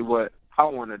basically what I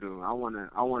want to do. I want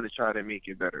to try to make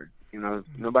it better. You know,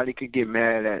 nobody could get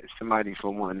mad at somebody for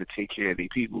wanting to take care of their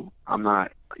people. I'm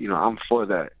not, you know, I'm for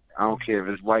that. I don't care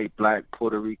if it's white, black,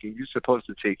 Puerto Rican. You're supposed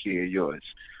to take care of yours.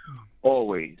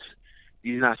 Always.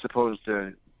 You're not supposed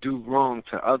to do wrong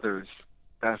to others.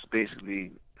 That's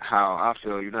basically how I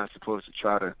feel. You're not supposed to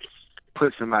try to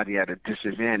put somebody at a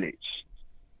disadvantage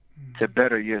to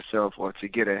better yourself or to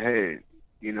get ahead,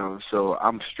 you know. So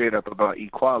I'm straight up about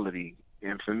equality.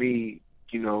 And for me,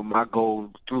 you know, my goal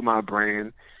through my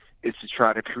brand is to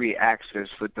try to create access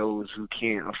for those who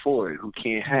can't afford, who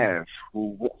can't have,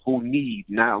 who need,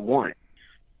 not want.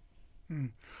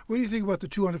 What do you think about the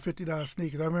 $250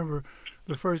 sneakers? I remember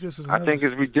the first. I think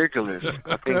it's ridiculous.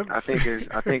 I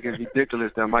think it's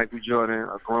ridiculous that Michael Jordan,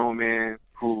 a grown man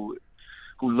who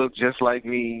looked just like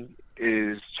me,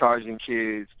 is charging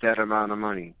kids that amount of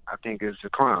money. I think it's a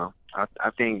crime. I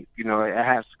think, you know, it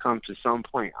has to come to some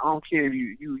point. I don't care if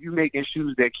you making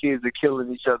shoes that kids are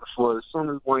killing each other for. As soon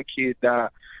as one kid dies,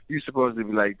 you're supposed to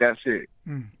be like, that's it.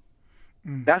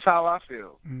 That's how I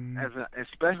feel,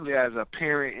 especially as a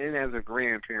parent and as a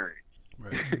grandparent.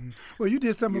 Right. Well, you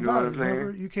did something about it.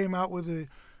 Remember, you came out with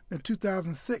in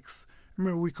 2006.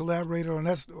 Remember, we collaborated on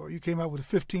that store. You came out with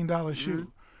a $15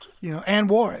 shoe, you know, and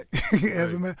wore it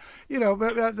as a man. You know,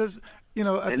 but that's, you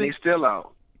know, I think they still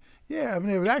out. Yeah, I mean,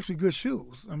 they were actually good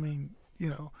shoes. I mean, you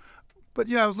know, but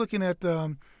you know, I was looking at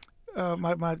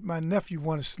my nephew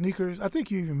wanted sneakers. I think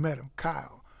you even met him,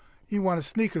 Kyle. He wanted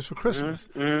sneakers for Christmas.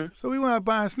 So we went out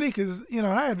buying sneakers, you know,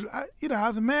 I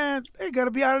was like, man, they got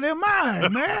to be out of their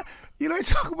mind, man. You know, they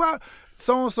talk about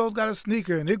so-and-so's got a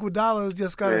sneaker and Iguodala's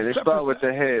just got a 7%. It start with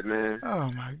the head, man.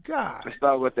 Oh, my God. It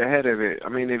start with the head of it. I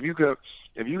mean, if you got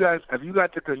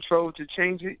the control to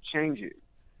change it, change it.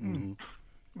 Mm.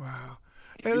 Wow.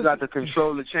 If you got the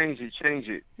control to change it, change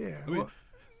it. Yeah. I mean,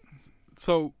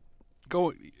 so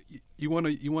you want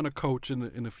to coach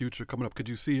in the future coming up. Could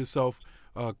you see yourself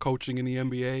coaching in the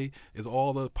NBA? Is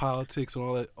all the politics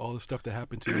and all the stuff that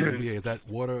happened to the NBA, is that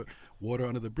water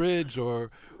under the bridge,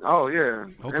 or? Oh yeah,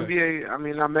 okay. NBA. I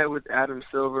mean, I met with Adam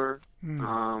Silver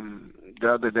the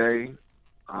other day.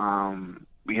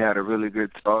 We had a really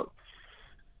good talk,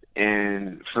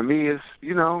 and for me, it's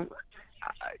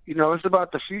it's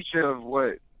about the future of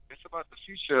what. It's about the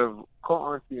future of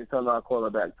call Auntie until I call her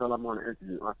back. Until I'm on an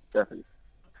interview, Auntie Stephanie.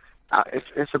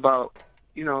 It's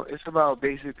about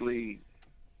basically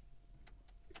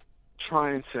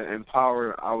trying to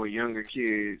empower our younger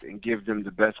kids and give them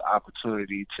the best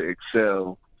opportunity to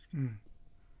excel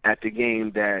at the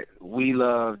game that we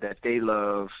love, that they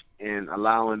love, and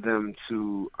allowing them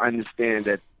to understand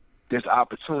that this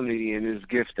opportunity and this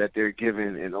gift that they're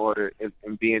given in order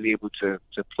and being able to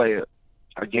play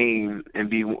a game and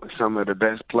be some of the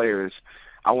best players.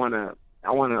 I want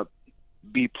to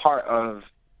be part of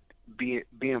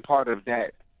being part of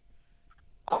that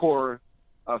core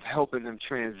of helping them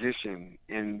transition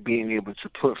and being able to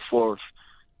put forth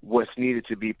what's needed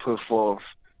to be put forth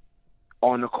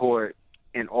on the court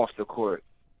and off the court,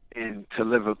 and to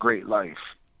live a great life.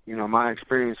 You know, my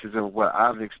experiences of what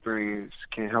I've experienced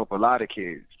can help a lot of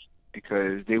kids,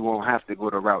 because they won't have to go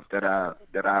the route that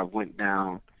I went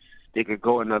down. They could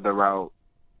go another route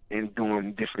and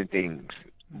doing different things.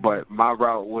 But my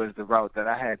route was the route that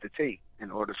I had to take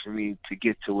in order for me to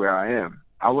get to where I am.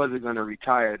 I wasn't going to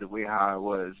retire the way how I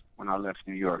was when I left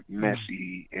New York,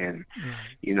 messy, and,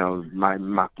 you know,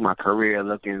 my career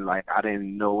looking like I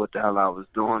didn't know what the hell I was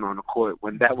doing on the court,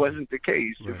 when that wasn't the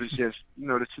case. It was just, you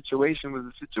know, the situation was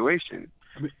the situation.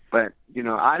 But, you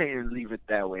know, I didn't leave it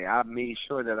that way. I made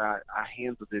sure that I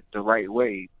handled it the right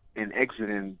way and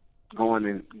exiting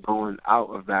going out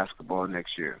of basketball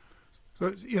next year.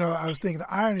 So, you know, I was thinking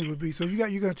the irony would be, so you're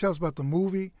going to tell us about the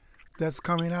movie that's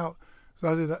coming out. So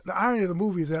I said the irony of the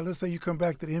movie is that, let's say you come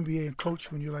back to the NBA and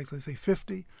coach when you're like, let's say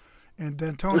 50, and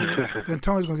then Tony's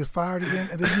going to get fired again,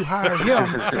 and then you hire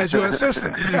him as your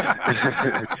assistant.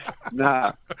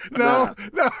 No. Well,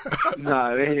 come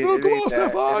on,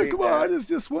 Stephon. Come on.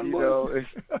 Just one more.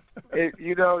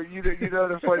 You know,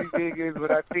 the funny thing is,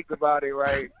 when I think about it,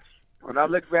 right? When I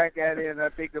look back at it and I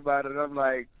think about it, I'm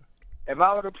like, if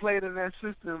I would have played in that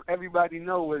system, everybody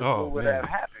know what would have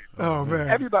happened. Oh, man.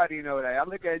 Everybody know that. I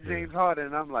look at James Harden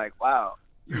and I'm like, wow,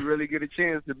 you really get a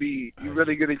chance to win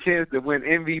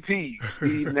MVP,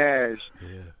 Steve Nash.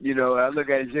 You know, I look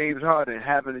at James Harden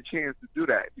having a chance to do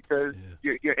that, because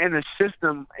you're in a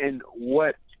system and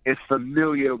what is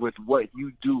familiar with what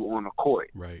you do on the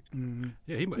court. Right. Mm-hmm.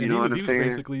 Yeah, he was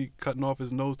basically cutting off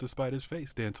his nose to spite his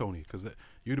face, D'Antoni, because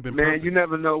you'd have been perfect. Man, you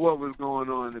never know what was going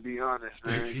on, to be honest,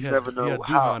 man. You never know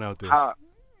out there. Oh,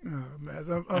 man, it's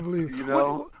unbelievable. You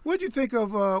know? What do you think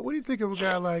of a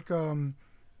guy like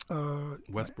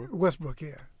Westbrook? Westbrook,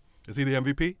 yeah. Is he the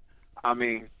MVP? I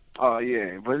mean,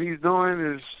 yeah. What he's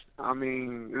doing is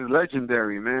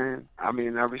legendary, man. I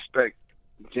mean, I respect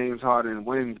James Harden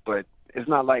wins, but it's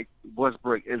not like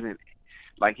Westbrook isn't,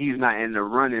 like, he's not in the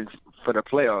running for the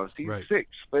playoffs. He's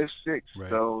sixth. Right.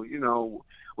 So, you know,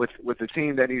 with the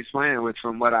team that he's playing with,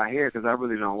 from what I hear, because I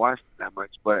really don't watch that much,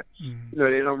 but, you know,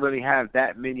 they don't really have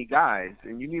that many guys,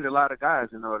 and you need a lot of guys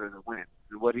in order to win.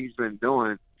 And what he's been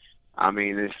doing, I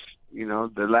mean, it's, you know,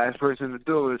 the last person to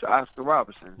do it is Oscar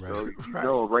Robertson. Right. So, you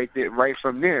know, right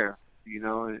from there, you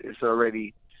know, it's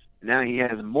already, now he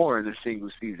has more in a single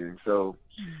season. So,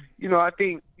 you know, I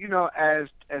think, you know, as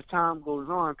time goes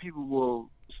on, people will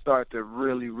start to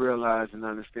really realize and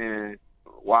understand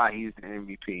why he's the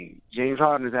MVP. James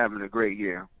Harden is having a great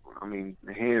year. I mean,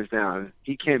 hands down,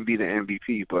 he can be the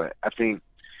MVP. But I think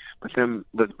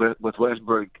with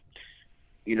Westbrook,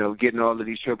 you know, getting all of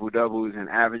these triple-doubles and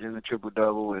averaging the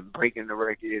triple-double and breaking the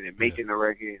record and making the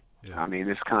record, I mean,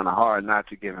 it's kind of hard not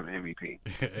to give him MVP.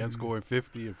 And scoring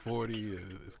 50 and 40,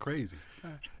 it's crazy.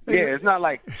 Yeah, it's not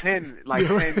like 10,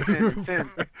 10.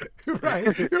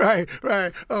 Right.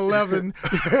 11.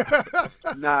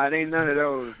 Nah, it ain't none of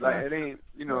those. Like, it ain't,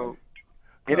 you know,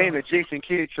 it ain't a Jason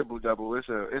Kidd triple-double. It's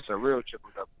a real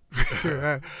triple-double.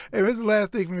 Hey, this is the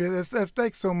last thing from me.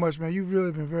 Thanks so much, man. You've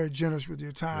really been very generous with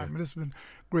your time, and it's been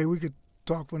great. We could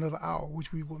talk for another hour,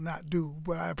 which we will not do,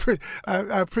 but I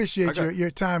appreciate your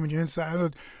time and your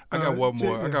insight. I got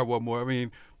one more. I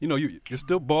mean, you know, you're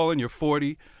still balling. You're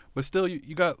 40. But still,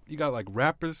 you got like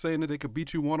rappers saying that they could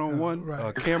beat you one-on-one. Right.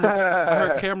 I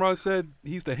heard Cameron said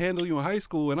he used to handle you in high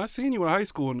school, and I seen you in high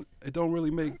school, and it don't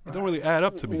really add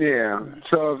up to me. Yeah.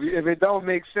 So if it don't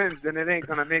make sense, then it ain't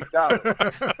gonna make dollars.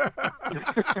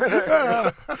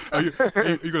 Are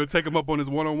you gonna take him up on his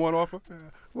one-on-one offer?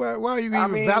 Why are you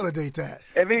even validate that?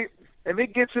 If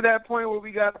it gets to that point where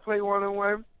we got to play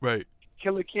one-on-one, right?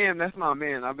 Killer Cam, that's my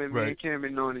man. Me and Cam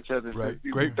been knowing each other since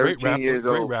we were 13 rapper, years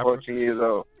old, 14 years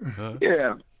old.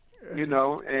 Yeah, you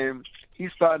know, and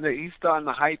he's starting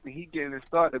to hype, and he getting it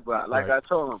started. But like I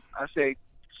told him, I say,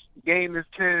 game is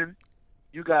 10,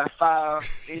 you got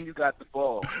 5, and you got the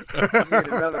ball.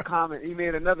 He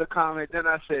made another comment. Then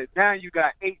I said, now you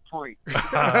got 8 points.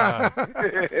 I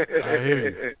hear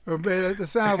you. Well, man, that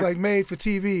sounds like made for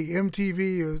TV,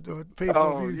 MTV or pay-per-view.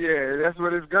 Oh, yeah, that's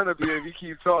what it's going to be if you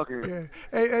keep talking. Yeah.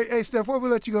 Hey, Steph, before we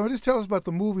let you go, just tell us about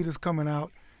the movie that's coming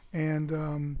out and,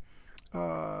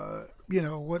 you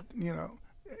know,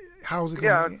 how's it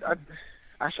going? Yeah,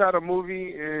 I shot a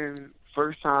movie, and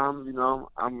first time, you know,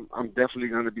 I'm definitely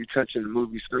going to be touching the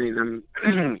movie screen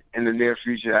in the near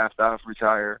future after I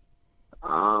retire.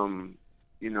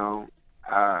 You know,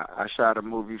 I shot a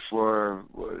movie for,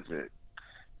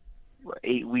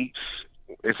 8 weeks.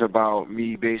 It's about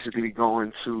me basically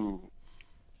going to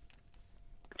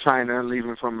China,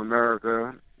 leaving from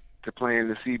America, to play in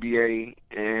the CBA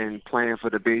and playing for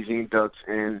the Beijing Ducks.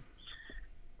 And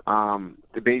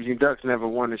the Beijing Ducks never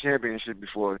won a championship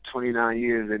before. 29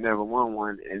 years, they never won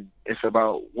one. And it's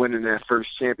about winning that first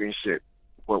championship.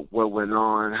 What went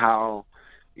on, how,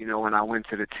 you know, when I went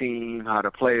to the team, how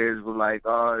the players were like,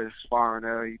 oh, this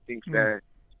foreigner, he thinks that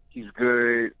he's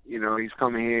good. You know, he's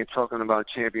coming here talking about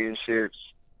championships.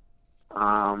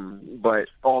 But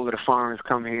all of the foreigners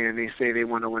come here and they say they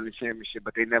want to win the championship,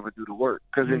 but they never do the work.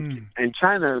 Because in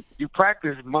China, you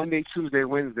practice Monday, Tuesday,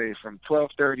 Wednesday from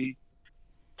 12:30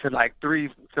 to like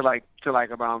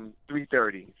about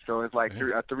 3:30. So it's like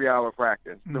a 3-hour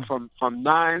practice. So from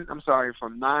 9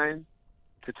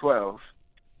 to 12,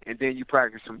 and then you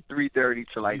practice from 3:30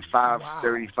 to like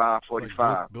 5:30,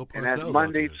 5:45. Bill And that's Parcells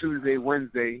Monday, out there. Tuesday,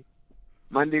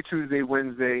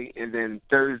 Wednesday, and then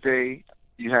Thursday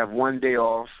you have one day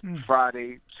off.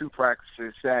 Friday 2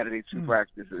 practices, Saturday 2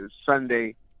 practices,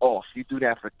 Sunday off. You do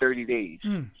that for 30 days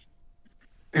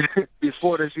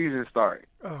before the season starts.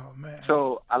 Oh man!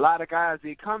 So a lot of guys,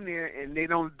 they come there and they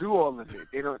don't do all of it.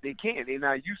 They can't. They're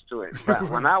not used to it. But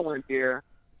when I went there,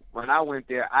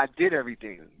 I did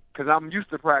everything because I'm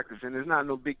used to practice, and it's not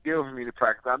no big deal for me to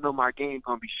practice. I know my game's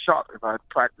gonna be sharp if I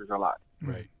practice a lot.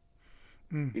 Right.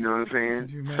 You know what I'm saying? Could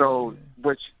you imagine? So,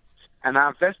 and I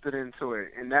invested into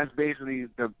it, and that's basically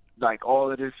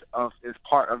all of this is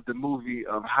part of the movie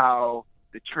of how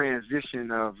the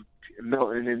transition of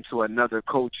melting into another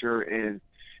culture in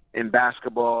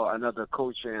basketball, another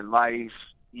culture in life,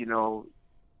 you know,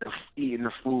 eating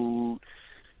the food,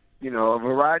 you know, a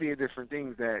variety of different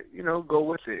things that, you know, go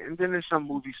with it. And then there's some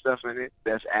movie stuff in it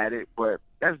that's added, but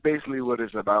that's basically what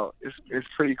it's about. It's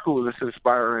pretty cool. It's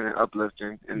inspiring and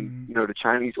uplifting, and you know, the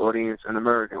Chinese audience and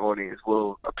American audience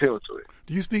will appeal to it.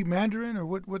 Do you speak Mandarin, or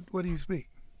what do you speak?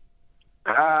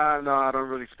 No, I don't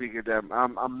really speak it that.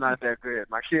 I'm not that good.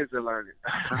 My kids are learning.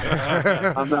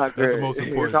 I'm not good. That's the most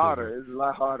important It's harder. thing. It's a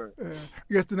lot harder.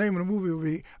 I guess the name of the movie will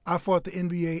be "I Fought the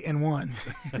NBA and Won."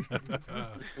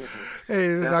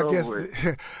 Hey,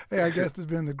 I guess this has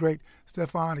been the great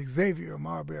Stephon Xavier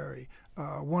Marbury,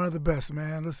 one of the best,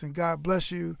 man. Listen, God bless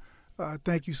you.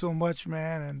 Thank you so much,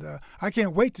 man, and I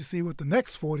can't wait to see what the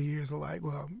next 40 years are like.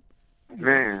 Well,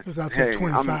 man, I'll take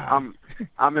 25.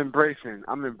 I'm embracing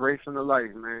the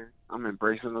life, man. I'm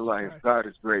embracing the life. Right. God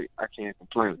is great. I can't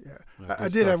complain. Yeah. I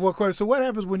did have one question. So what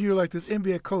happens when you're like this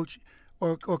NBA coach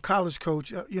or college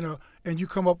coach, you know, and you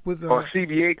come up with Or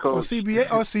CBA coach. or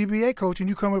CBA coach, and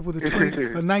you come up with a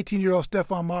 19-year-old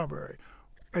Stephon Marbury,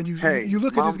 and you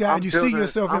look at this guy and you see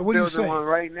yourself. What do you say? I'm building one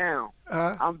right now.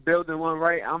 I'm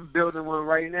building one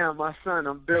right now. My son,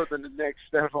 I'm building the next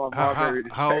Stephon Marbury.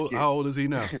 How old is he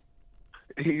now?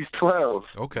 He's 12.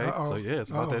 Okay, so yeah, it's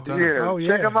about that Yeah. time. Oh,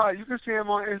 yeah. Check him out. You can see him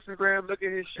on Instagram. Look at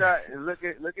his shot and look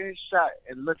at his shot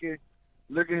and look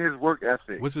at his work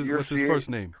ethic. What's his first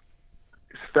name?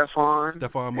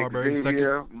 Stephon Marbury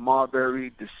Xavier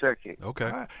Marbury II.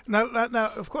 Okay.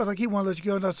 Now, of course, I keep wanting to let you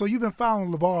go. Now, so you've been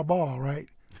following LeVar Ball, right?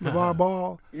 LeVar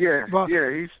Ball. Yeah, But-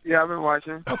 I've been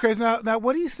watching. Okay, so now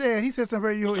what he said something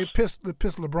very, it pissed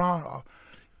LeBron off.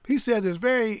 He said it's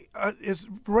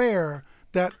rare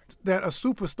that a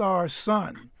superstar's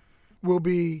son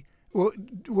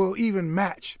will even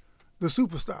match the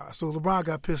superstar. So LeBron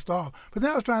got pissed off. But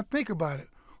then I was trying to think about it.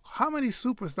 How many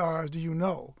superstars do you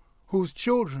know whose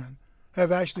children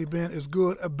have actually been as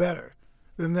good or better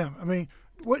than them? I mean,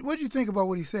 what do you think about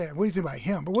what he said? What do you think about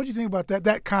him? But what do you think about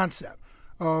that concept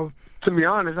of? To be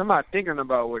honest, I'm not thinking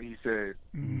about what he said.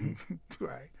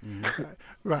 Right.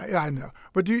 Yeah, I know.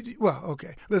 But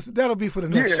okay. Listen, that'll be for the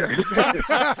next show.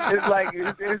 It's like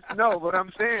no. What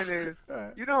I'm saying is,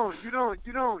 you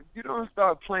don't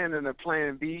start planning a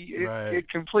plan B. It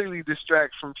completely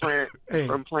distracts from plan A.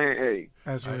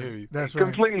 That's I right. hear you. That's right.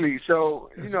 Completely.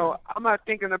 So That's I'm not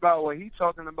thinking about what he's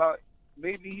talking about.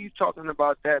 Maybe he's talking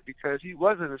about that because he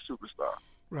wasn't a superstar.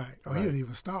 Right. Oh, he didn't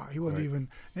even start. He wasn't even.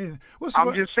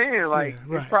 I'm just saying, like,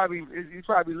 right. he's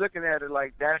probably looking at it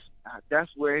like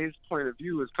that's where his point of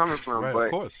view is coming from. Right, but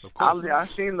of course. I've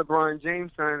seen LeBron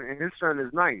James' son, and his son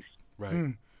is nice.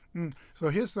 Right. So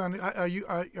his son, are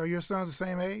your sons the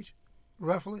same age,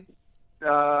 roughly?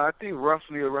 I think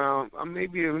roughly around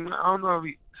maybe I don't know.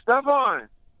 Stephon,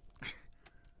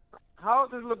 how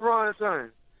old is LeBron's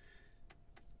son?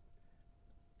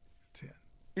 10.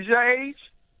 He's your age?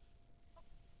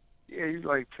 Yeah, he's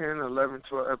like 10, 11,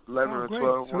 12, 11 or great.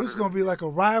 12. So this is going to be like a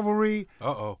rivalry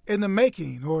in the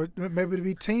making, or maybe to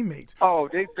be teammates. Oh,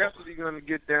 they definitely going to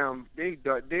get down. They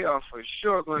are for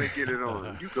sure going to get it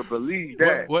on. You can believe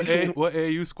that. What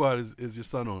AAU squad is your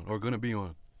son on or going to be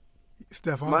on?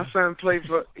 Stephon. My son played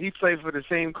for the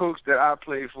same coach that I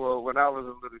played for when I was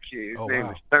a little kid. His name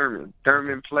is Thurman.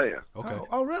 Thurman Player. Okay.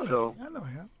 Oh, really? So, I know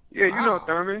him. Yeah, you know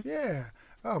Thurman. Yeah.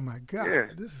 Oh my God. Yeah.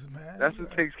 This is man. That's who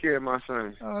takes care of my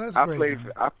son. Oh, that's I great.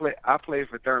 I played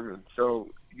for Thurman. So,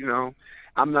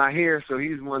 I'm not here, so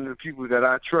he's one of the people that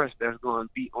I trust that's going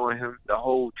to be on him the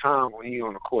whole time when he's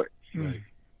on the court. Right.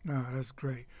 No, that's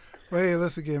great. Well, hey,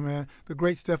 listen again, man. The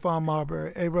great Stephon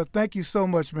Marbury. Hey, bro, thank you so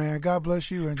much, man. God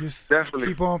bless you, and just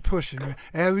keep on pushing, man.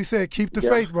 As we said, keep the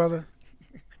faith, brother.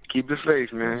 Keep the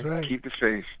faith, man. That's right. Keep the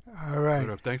faith. All right.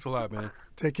 Thanks a lot, man.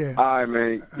 Take care. All right,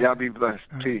 man. Y'all be blessed.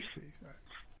 Peace. Right.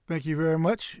 Thank you very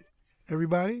much,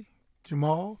 everybody.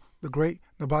 Jamal, the great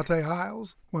Nabate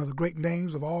Hiles, one of the great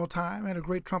names of all time and a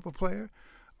great trumpet player.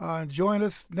 Join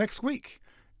us next week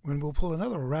when we'll pull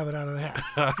another rabbit out of the hat.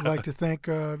 I'd like to thank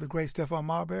the great Stephon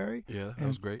Marbury. Yeah, that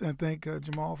was great. And thank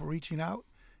Jamal for reaching out.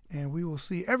 And we will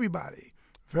see everybody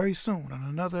very soon on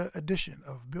another edition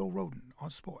of Bill Rhoden on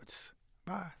Sports.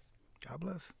 Bye. God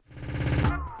bless.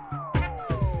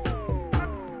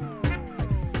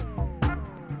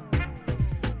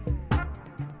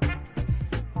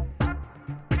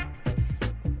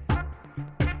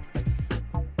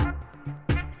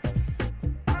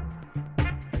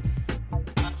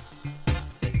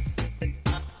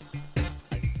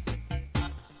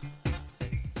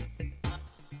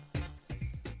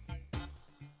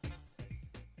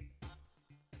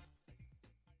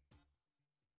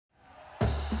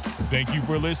 Thank you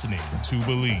for listening to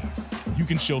Believe. You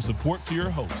can show support to your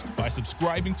host by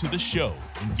subscribing to the show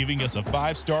and giving us a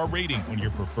 5-star rating on your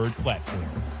preferred platform.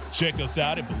 Check us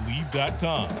out at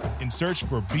Believe.com and search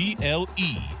for BLEAV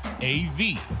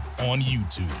on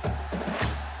YouTube.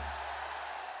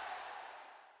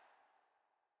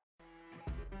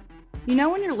 You know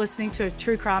when you're listening to a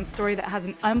true crime story that has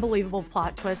an unbelievable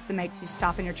plot twist that makes you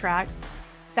stop in your tracks?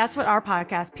 That's what our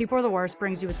podcast, People Are the Worst,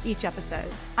 brings you with each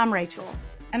episode. I'm Rachel.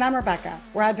 And I'm Rebecca.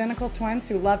 We're identical twins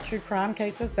who love true crime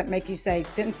cases that make you say,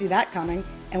 didn't see that coming,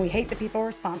 and we hate the people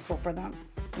responsible for them.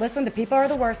 Listen to People Are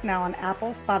the Worst now on Apple,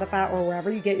 Spotify, or wherever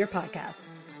you get your podcasts.